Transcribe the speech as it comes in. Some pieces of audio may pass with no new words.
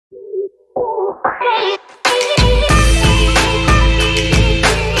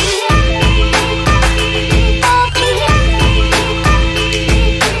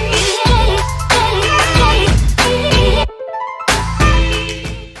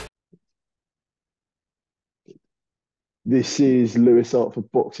This is Lewis Art for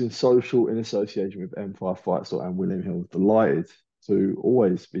Boxing Social in association with M5 Fight Store and William Hill. Delighted to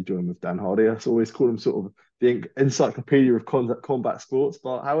always be joined with Dan Hardy. I always call him sort of the encyclopedia of combat sports.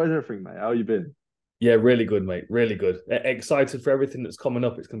 But how is everything, mate? How you been? Yeah, really good, mate. Really good. Excited for everything that's coming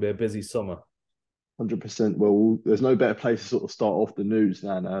up. It's going to be a busy summer. 100%. Well, there's no better place to sort of start off the news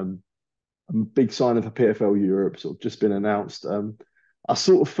than a big signing for PFL Europe, sort of just been announced. I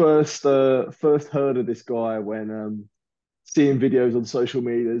sort of first heard of this guy when seeing videos on social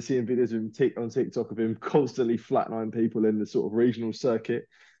media, seeing videos of him on TikTok of him constantly flatlining people in the sort of regional circuit.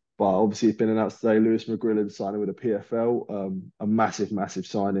 But obviously, it's been announced today. Lewis McGrillen signing with a PFL, a massive, massive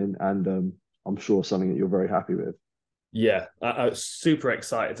signing, and I'm sure something that you're very happy with. Yeah, I'm super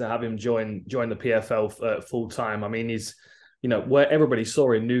excited to have him join the PFL full time. I mean, he's where everybody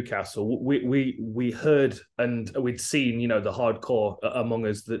saw in Newcastle. We heard and we'd seen the hardcore among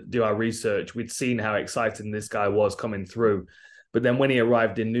us that do our research. We'd seen how exciting this guy was coming through. But then when he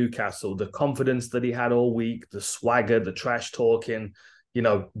arrived in Newcastle, the confidence that he had all week, the swagger, the trash talking,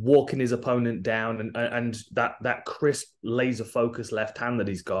 walking his opponent down, and that crisp laser focus left hand that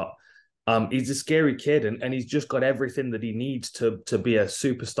he's got. He's a scary kid, and he's just got everything that he needs to be a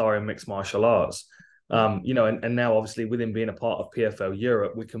superstar in mixed martial arts. And now obviously with him being a part of PFL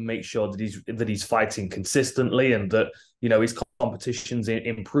Europe, we can make sure that he's fighting consistently and that his competition's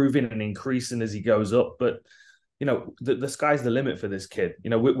improving and increasing as he goes up. But the sky's the limit for this kid.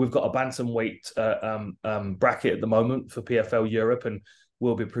 We've got a bantamweight bracket at the moment for PFL Europe, and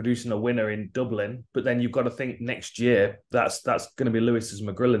we'll be producing a winner in Dublin. But then you've got to think next year that's going to be Lewis's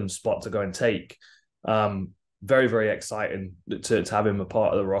McGrillen's spot to go and take. Very, very exciting to have him a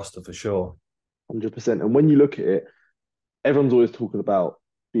part of the roster for sure. 100%. And when you look at it, everyone's always talking about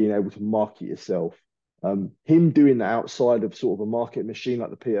being able to market yourself. Him doing that outside of sort of a market machine like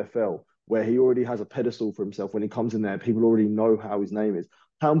the PFL, where he already has a pedestal for himself when he comes in there, people already know how his name is.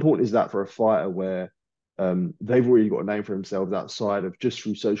 How important is that for a fighter where they've already got a name for themselves outside of just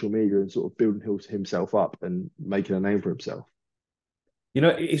through social media and sort of building himself up and making a name for himself?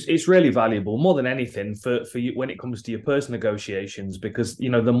 It's really valuable more than anything for you when it comes to your personal negotiations, because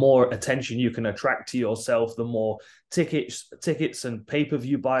the more attention you can attract to yourself, the more tickets and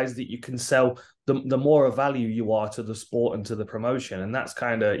pay-per-view buys that you can sell, the more of value you are to the sport and to the promotion. And that's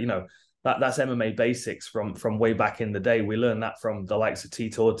kind of that's MMA basics from way back in the day. We learned that from the likes of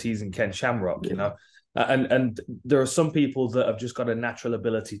Tito Ortiz and Ken Shamrock. Yeah, And there are some people that have just got a natural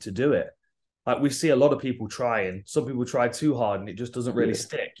ability to do it. Like we see a lot of people trying. Some people try too hard and it just doesn't really yeah,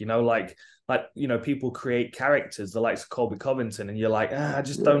 stick. People create characters, the likes of Colby Covington, and you're like, I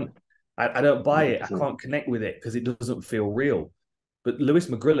just yeah, don't, I don't buy it. I 100%. can't connect with it because it doesn't feel real. But Lewis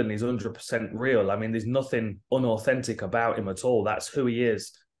McGrillen is 100% real. I mean, there's nothing unauthentic about him at all. That's who he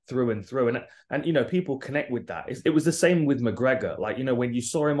is through and through. And people connect with that. It was the same with McGregor. Like, when you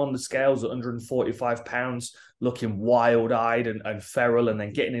saw him on the scales at 145 pounds, looking wild-eyed and feral, and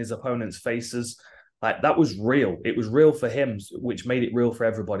then getting his opponent's faces, like that was real. It was real for him, which made it real for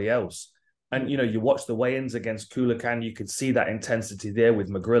everybody else. And you watch the weigh-ins against Kulakan, you could see that intensity there with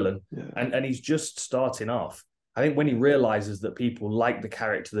McGrillen, Yeah, and he's just starting off. I think when he realizes that people like the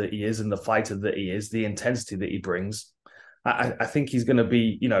character that he is and the fighter that he is, the intensity that he brings, I think he's going to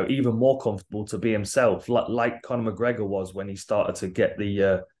be, even more comfortable to be himself, like Conor McGregor was when he started to get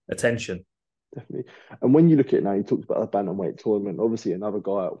the attention. definitely. And when you look at it now, you talked about the bantamweight tournament. Obviously, another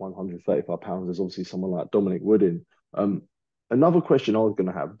guy at 135 pounds is obviously someone like Dominic Woodin. Um, Another question I was going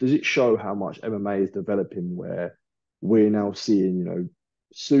to have: does it show how much MMA is developing? Where we're now seeing,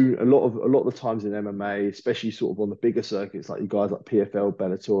 soon a lot of the times in MMA, especially sort of on the bigger circuits, like you guys like PFL,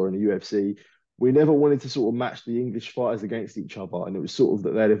 Bellator, and the UFC, we never wanted to sort of match the English fighters against each other, and it was sort of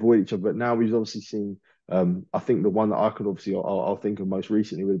that they'd avoid each other. But now we've obviously seen I think the one that I could obviously I'll think of most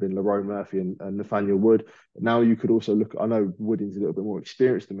recently would have been Lerone Murphy and Nathaniel Wood. Now you could also look. I know Wooding's a little bit more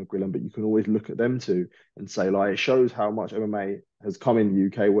experienced than McGrillen, but you can always look at them two and say like it shows how much MMA has come in the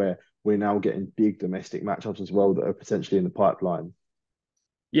UK, where we're now getting big domestic matchups as well that are potentially in the pipeline.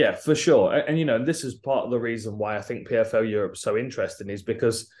 Yeah, for sure. And this is part of the reason why I think PFL Europe's so interesting, is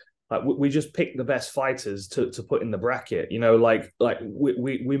because like we just pick the best fighters to put in the bracket. Like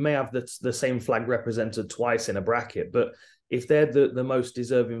we may have the same flag represented twice in a bracket, but if they're the most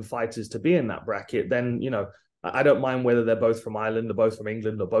deserving fighters to be in that bracket, then I don't mind whether they're both from Ireland or both from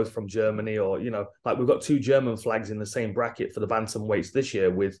England or both from Germany, or like we've got two German flags in the same bracket for the bantamweights this year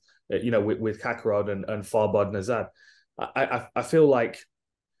with with Kakarot and Farbod Nazad. I feel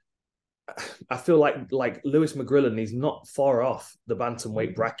like Lewis McGrillen, he's not far off the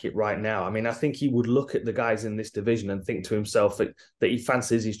bantamweight bracket right now. I mean, I think he would look at the guys in this division and think to himself that he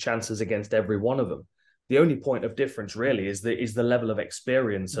fancies his chances against every one of them. the only point of difference really is the level of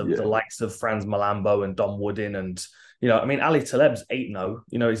experience of the likes of Franz Malambo and Dom Woodin, and I mean, Ali Taleb's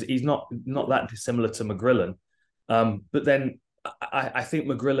 8-0. He's not that dissimilar to McGrillen. But then I think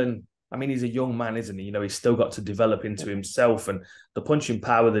McGrillen, I mean, he's a young man, isn't he? He's still got to develop into himself, and the punching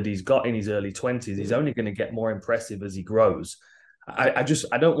power that he's got in his early 20s, he's only going to get more impressive as he grows. I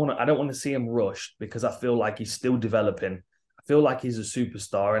don't want to see him rushed, because I feel like he's still developing. I feel like he's a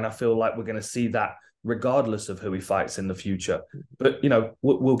superstar, and I feel like we're going to see that regardless of who he fights in the future. But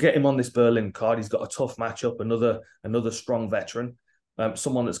we'll get him on this Berlin card. He's got a tough matchup, another strong veteran,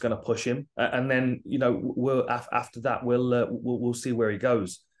 someone that's going to push him, and then after that we'll see where he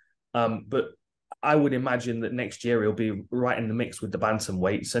goes. But I would imagine that next year he'll be right in the mix with the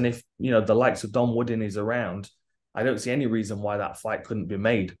bantamweights, and if the likes of Don Woodin is around, I don't see any reason why that fight couldn't be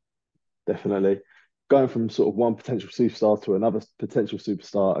made. Definitely. Going from sort of one potential superstar to another potential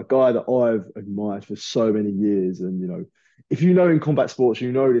superstar, a guy that I've admired for so many years. And, if in combat sports,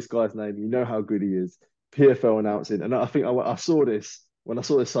 this guy's name, how good he is. PFL announcing. And I think I saw this, when I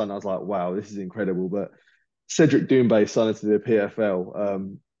saw this sign, I was like, wow, this is incredible. But Cedric Doumbe signed to the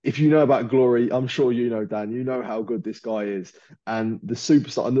PFL. If you know about Glory, I'm sure Dan, you know how good this guy is. And the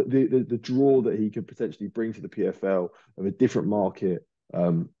superstar, and the draw that he could potentially bring to the PFL of a different market,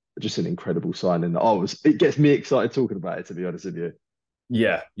 just an incredible signing. It gets me excited talking about it, to be honest with you.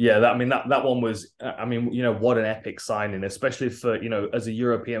 Yeah. That one was, what an epic signing, especially for, as a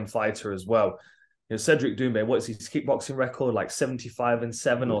European fighter as well. Cedric Doumbe, what's his kickboxing record? Like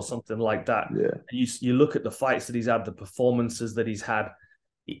 75-7 or something like that. Yeah. And you look at the fights that he's had, the performances that he's had.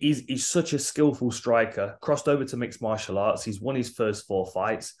 He's such a skillful striker, crossed over to mixed martial arts. He's won his first 4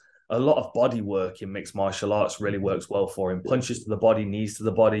 fights. A lot of body work in mixed martial arts really works well for him. Punches to the body, knees to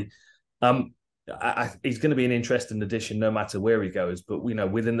the body. He's going to be an interesting addition no matter where he goes. But,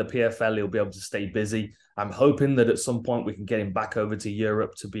 within the PFL, he'll be able to stay busy. I'm hoping that at some point we can get him back over to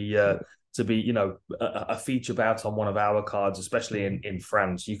Europe to be a feature bout on one of our cards, especially in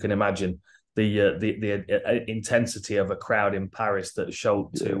France. You can imagine the intensity of a crowd in Paris that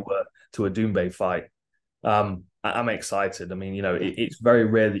showed to a Doumbe fight. I'm excited. I mean, it's very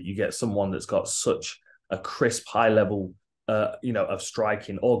rare that you get someone that's got such a crisp, high level, of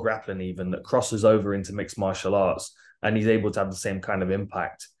striking or grappling even, that crosses over into mixed martial arts, and he's able to have the same kind of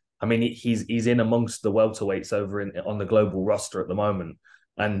impact. I mean, he's in amongst the welterweights over on the global roster at the moment.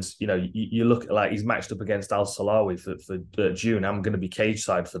 And, you look at, like, he's matched up against Al Salawi for June. I'm going to be cage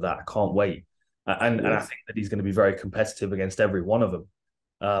side for that. I can't wait. And I think that he's going to be very competitive against every one of them.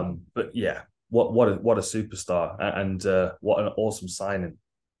 But yeah, what a superstar, and what an awesome signing.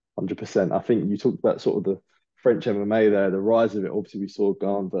 100%. I think you talked about sort of the French MMA there, the rise of it. Obviously, we saw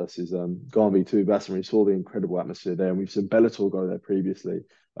Gane versus Gane v2 Basson. We saw the incredible atmosphere there, and we've seen Bellator go there previously.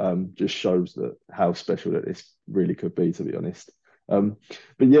 Just shows that how special that this really could be, to be honest. But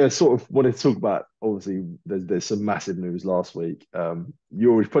yeah, sort of wanted to talk about, obviously, there's some massive news last week.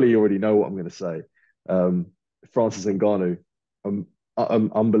 You probably already know what I'm going to say. Francis Ngannou,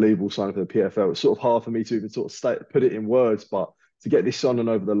 unbelievable signing for the PFL. It's sort of hard for me to even sort of put it in words, but to get this signing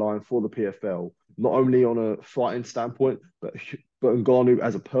over the line for the PFL, not only on a fighting standpoint, but Ngannou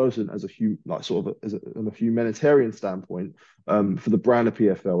as a person, as a humanitarian standpoint, for the brand of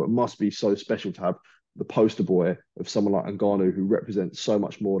PFL, it must be so special to have the poster boy of someone like Ngannou, who represents so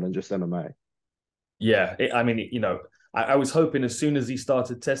much more than just MMA. Yeah, I was hoping as soon as he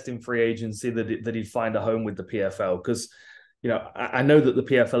started testing free agency that he'd find a home with the PFL, because I know that the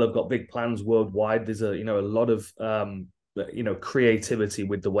PFL have got big plans worldwide. There's a lot of creativity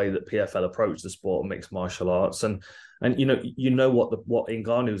with the way that PFL approach the sport of mixed martial arts, and what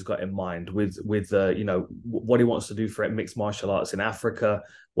Ngannou's got in mind with what he wants to do for mixed martial arts in Africa,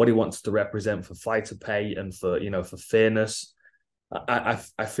 what he wants to represent for fighter pay and for fairness.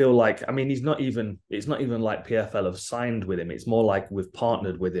 I feel like, I mean, it's not even like PFL have signed with him. It's more like we've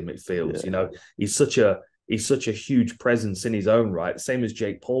partnered with him. It feels, he's such a huge presence in his own right. Same as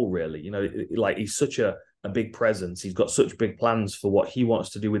Jake Paul, really. Like, he's such a big presence. He's got such big plans for what he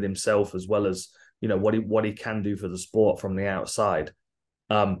wants to do with himself, as well as what he can do for the sport from the outside.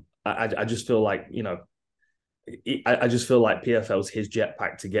 I just feel like I just feel like PFL's his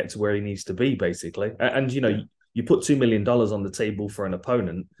jetpack to get to where he needs to be, basically. And you put $2 million on the table for an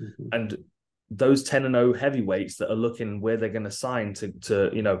opponent, and those 10-0 heavyweights that are looking where they're going to sign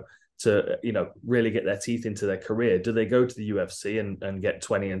to really get their teeth into their career, do they go to the UFC and get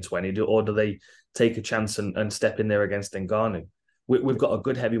 20-20, or do they take a chance and step in there against Ngannou? We've got a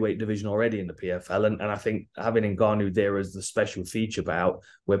good heavyweight division already in the PFL, and I think having Ngannou there as the special feature bout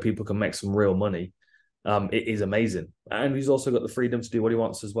where people can make some real money, it is amazing. And he's also got the freedom to do what he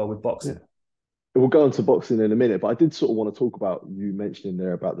wants as well with boxing. we'll go on to boxing in a minute, but I did sort of want to talk about you mentioning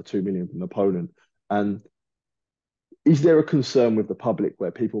there about the 2 million from opponent. And is there a concern with the public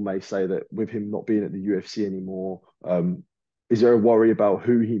where people may say that with him not being at the UFC anymore, is there a worry about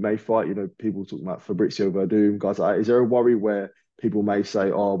who he may fight? You know, people talking about Fabrizio Verdum, guys like that. Is there a worry where people may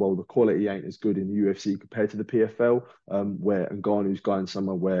say, oh, well, the quality ain't as good in the UFC compared to the PFL, where Ngannou's going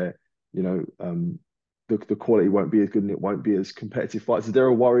somewhere where, you know, the quality won't be as good and it won't be as competitive fights. Is there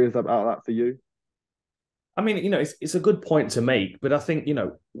a worry about that for you? I mean, it's a good point to make, but I think,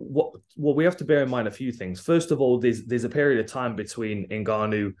 what we have to bear in mind a few things. First of all, there's a period of time between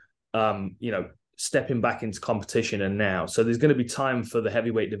Ngannou, stepping back into competition and now. So there's going to be time for the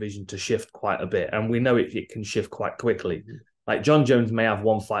heavyweight division to shift quite a bit. And we know it can shift quite quickly. Mm-hmm. Like John Jones may have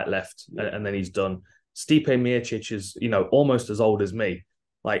one fight left and then he's done. Stipe Miocic is, almost as old as me.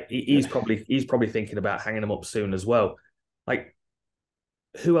 Like he's probably thinking about hanging him up soon as well. Like,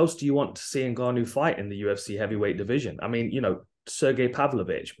 who else do you want to see Ngannou fight in the UFC heavyweight division? I mean, Sergey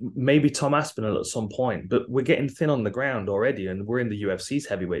Pavlovich, maybe Tom Aspinall at some point, but we're getting thin on the ground already, and we're in the UFC's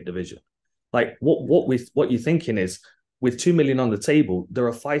heavyweight division. Like, what you're thinking is, with 2 million on the table, there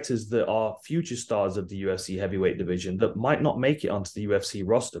are fighters that are future stars of the UFC heavyweight division that might not make it onto the UFC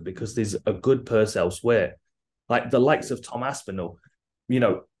roster because there's a good purse elsewhere. Like the likes of Tom Aspinall,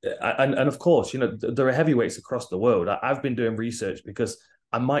 and of course, there are heavyweights across the world. I've been doing research because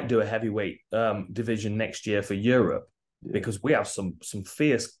I might do a heavyweight division next year for Europe because we have some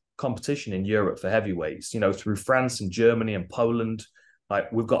fierce competition in Europe for heavyweights, through France and Germany and Poland.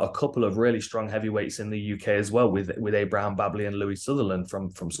 Like we've got a couple of really strong heavyweights in the UK as well with Abraham Babley and Louis Sutherland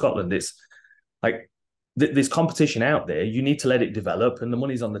from Scotland. It's like there's competition out there. You need to let it develop and the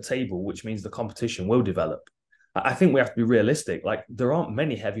money's on the table, which means the competition will develop. I think we have to be realistic. Like there aren't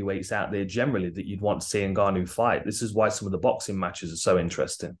many heavyweights out there generally that you'd want to see Ngannou fight. This is why some of the boxing matches are so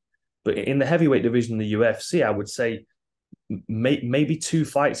interesting. But in the heavyweight division in the UFC, I would say maybe 2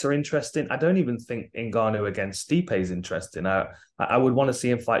 fights are interesting. I don't even think Ngannou against Stipe is interesting. I would want to see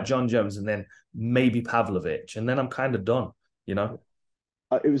him fight John Jones and then maybe Pavlovich, and then I'm kind of done,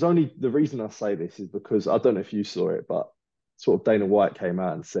 It was only the reason I say this is because I don't know if you saw it, but sort of Dana White came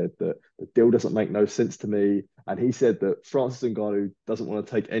out and said that the deal doesn't make no sense to me. And he said that Francis Ngannou doesn't want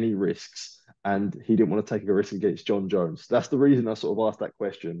to take any risks and he didn't want to take a risk against John Jones. That's the reason I sort of asked that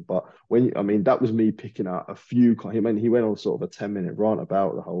question. But that was me picking out a few. He went on sort of a 10-minute rant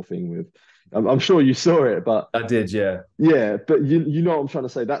about the whole thing with, I'm sure you saw it, but I did, yeah. Yeah, but you know what I'm trying to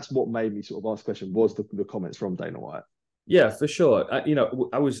say? That's what made me sort of ask the question was the comments from Dana White. Yeah, for sure.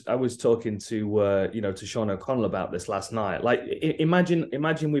 I was talking to Sean O'Connell about this last night. Like,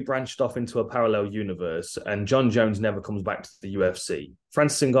 imagine we branched off into a parallel universe, and John Jones never comes back to the UFC.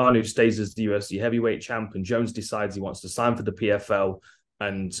 Francis Ngannou stays as the UFC heavyweight champ, and Jones decides he wants to sign for the PFL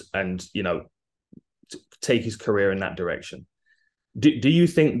and take his career in that direction. Do you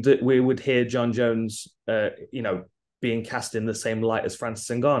think that we would hear John Jones, being cast in the same light as Francis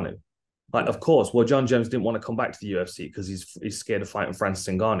Ngannou? Like, of course, well, John Jones didn't want to come back to the UFC because he's scared of fighting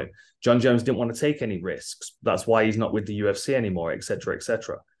Francis Ngannou. John Jones didn't want to take any risks. That's why he's not with the UFC anymore, et cetera, et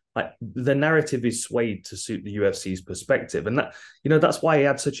cetera. Like, the narrative is swayed to suit the UFC's perspective. And that's why he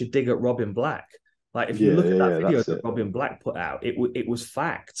had such a dig at Robin Black. Like, if you look at that video that Robin Black put out, it was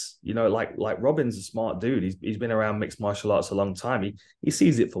facts. Like Robin's a smart dude. He's been around mixed martial arts a long time. He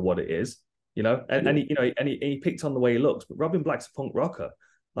sees it for what it is, and he picked on the way he looks. But Robin Black's a punk rocker.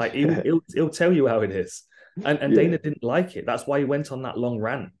 Like he'll tell you how it is, and Dana didn't like it. That's why he went on that long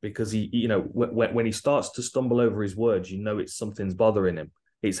rant because he, when he starts to stumble over his words, it's something's bothering him.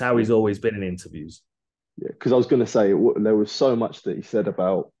 It's how he's always been in interviews. Yeah, because I was going to say there was so much that he said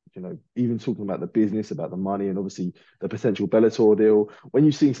about even talking about the business, about the money, and obviously the potential Bellator deal. When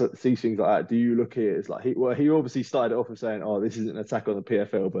you see things like that, do you look at it as like he obviously started off with saying, "Oh, this isn't an attack on the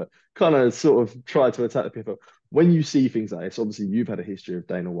PFL," but kind of sort of tried to attack the PFL. When you see things like this, obviously you've had a history of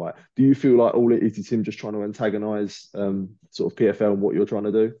Dana White. Do you feel like all it is him just trying to antagonize sort of PFL and what you're trying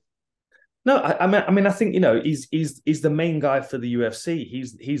to do? No, I think he's the main guy for the UFC.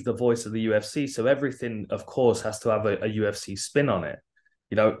 He's the voice of the UFC, so everything, of course, has to have a UFC spin on it.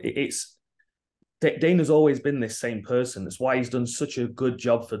 Dana's always been this same person. That's why he's done such a good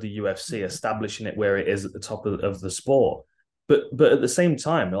job for the UFC, establishing it where it is at the top of the sport. But at the same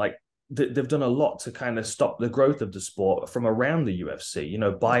time, like they've done a lot to kind of stop the growth of the sport from around the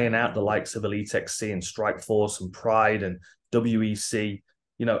UFC. Buying out the likes of Elite XC and Strikeforce and Pride and WEC.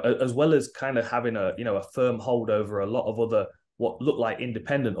 As well as kind of having a firm hold over a lot of other what look like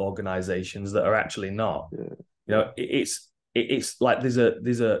independent organizations that are actually not. Yeah. it's like there's a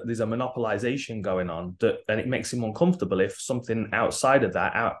monopolization going on that, and it makes him uncomfortable if something outside of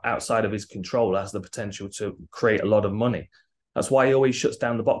that, outside of his control, has the potential to create a lot of money. That's why he always shuts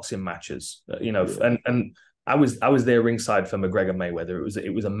down the boxing matches, and I was there ringside for McGregor Mayweather.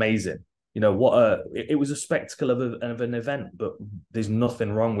 It was amazing. It was a spectacle of an event, but there's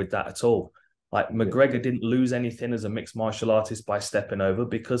nothing wrong with that at all. Like McGregor didn't lose anything as a mixed martial artist by stepping over,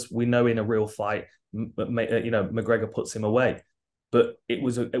 because we know in a real fight, McGregor puts him away. But it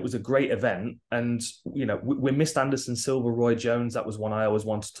was a great event, and we missed Anderson Silva, Roy Jones. That was one I always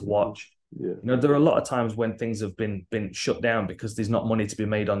wanted to watch. Yeah. There are a lot of times when things have been shut down because there's not money to be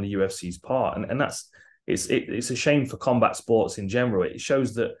made on the UFC's part, and it's a shame for combat sports in general. It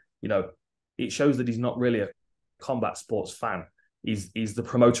shows that he's not really a combat sports fan. He's the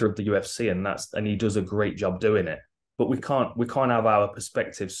promoter of the UFC, and he does a great job doing it. But we can't have our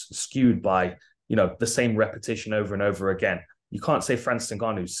perspectives skewed by the same repetition over and over again. You can't say Francis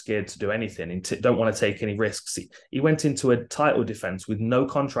Ngannou's scared to do anything and don't want to take any risks. He went into a title defense with no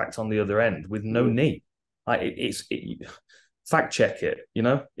contract on the other end, with no knee. Fact check it.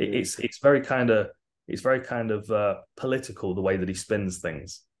 It's very kind of political, the way that he spins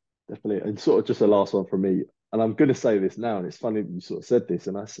things. Definitely. And sort of just the last one from me, and I'm going to say this now, and it's funny that you sort of said this,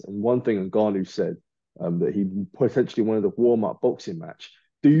 and one thing Ngannou said, that he potentially wanted a warm-up boxing match.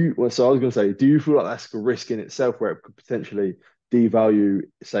 So I was going to say, do you feel like that's a risk in itself, where it could potentially devalue,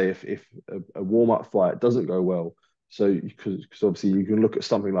 say, if a warm-up fight doesn't go well? So because obviously you can look at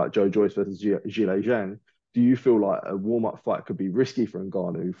something like Joe Joyce versus Zhilei Zhang. Do you feel like a warm-up fight could be risky for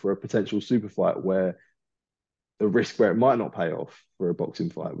Ngannou for a potential super fight, where the risk where it might not pay off for a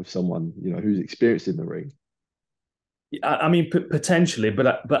boxing fight with someone who's experienced in the ring? I mean, potentially,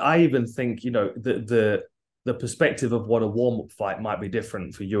 but I even think the perspective of what a warm-up fight might be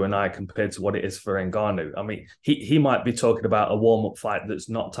different for you and I compared to what it is for Ngannou. I mean, he might be talking about a warm-up fight that's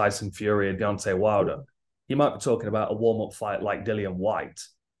not Tyson Fury and Deontay Wilder. He might be talking about a warm-up fight like Dillian White.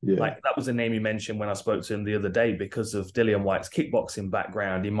 Yeah. Like, that was a name he mentioned when I spoke to him the other day, because of Dillian White's kickboxing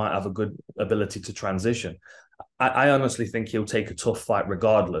background. He might have a good ability to transition. I honestly think he'll take a tough fight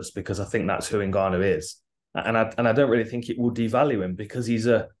regardless, because I think that's who Ngannou is. And I don't really think it will devalue him, because he's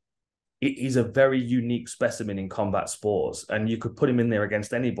a very unique specimen in combat sports, and you could put him in there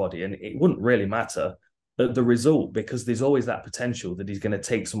against anybody and it wouldn't really matter the result, because there's always that potential that he's going to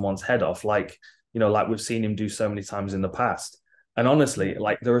take someone's head off, like we've seen him do so many times in the past. And honestly,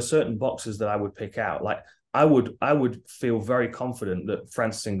 like, there are certain boxers that I would pick out. Like, I would feel very confident that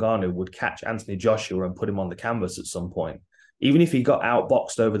Francis Ngannou would catch Anthony Joshua and put him on the canvas at some point. Even if he got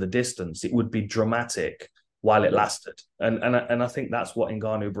outboxed over the distance, it would be dramatic while it lasted. And I think that's what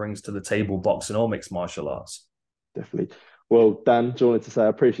Ngannou brings to the table, boxing or mixed martial arts. Definitely. Well, Dan, just wanted to say I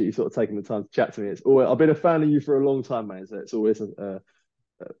appreciate you sort of taking the time to chat to me. I've been a fan of you for a long time, mate. So it's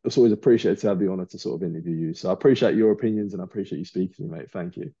always appreciated to have the honour to sort of interview you. So I appreciate your opinions, and I appreciate you speaking to me, mate.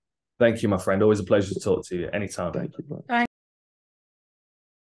 Thank you. Thank you, my friend. Always a pleasure to talk to you anytime. Thank you, bro.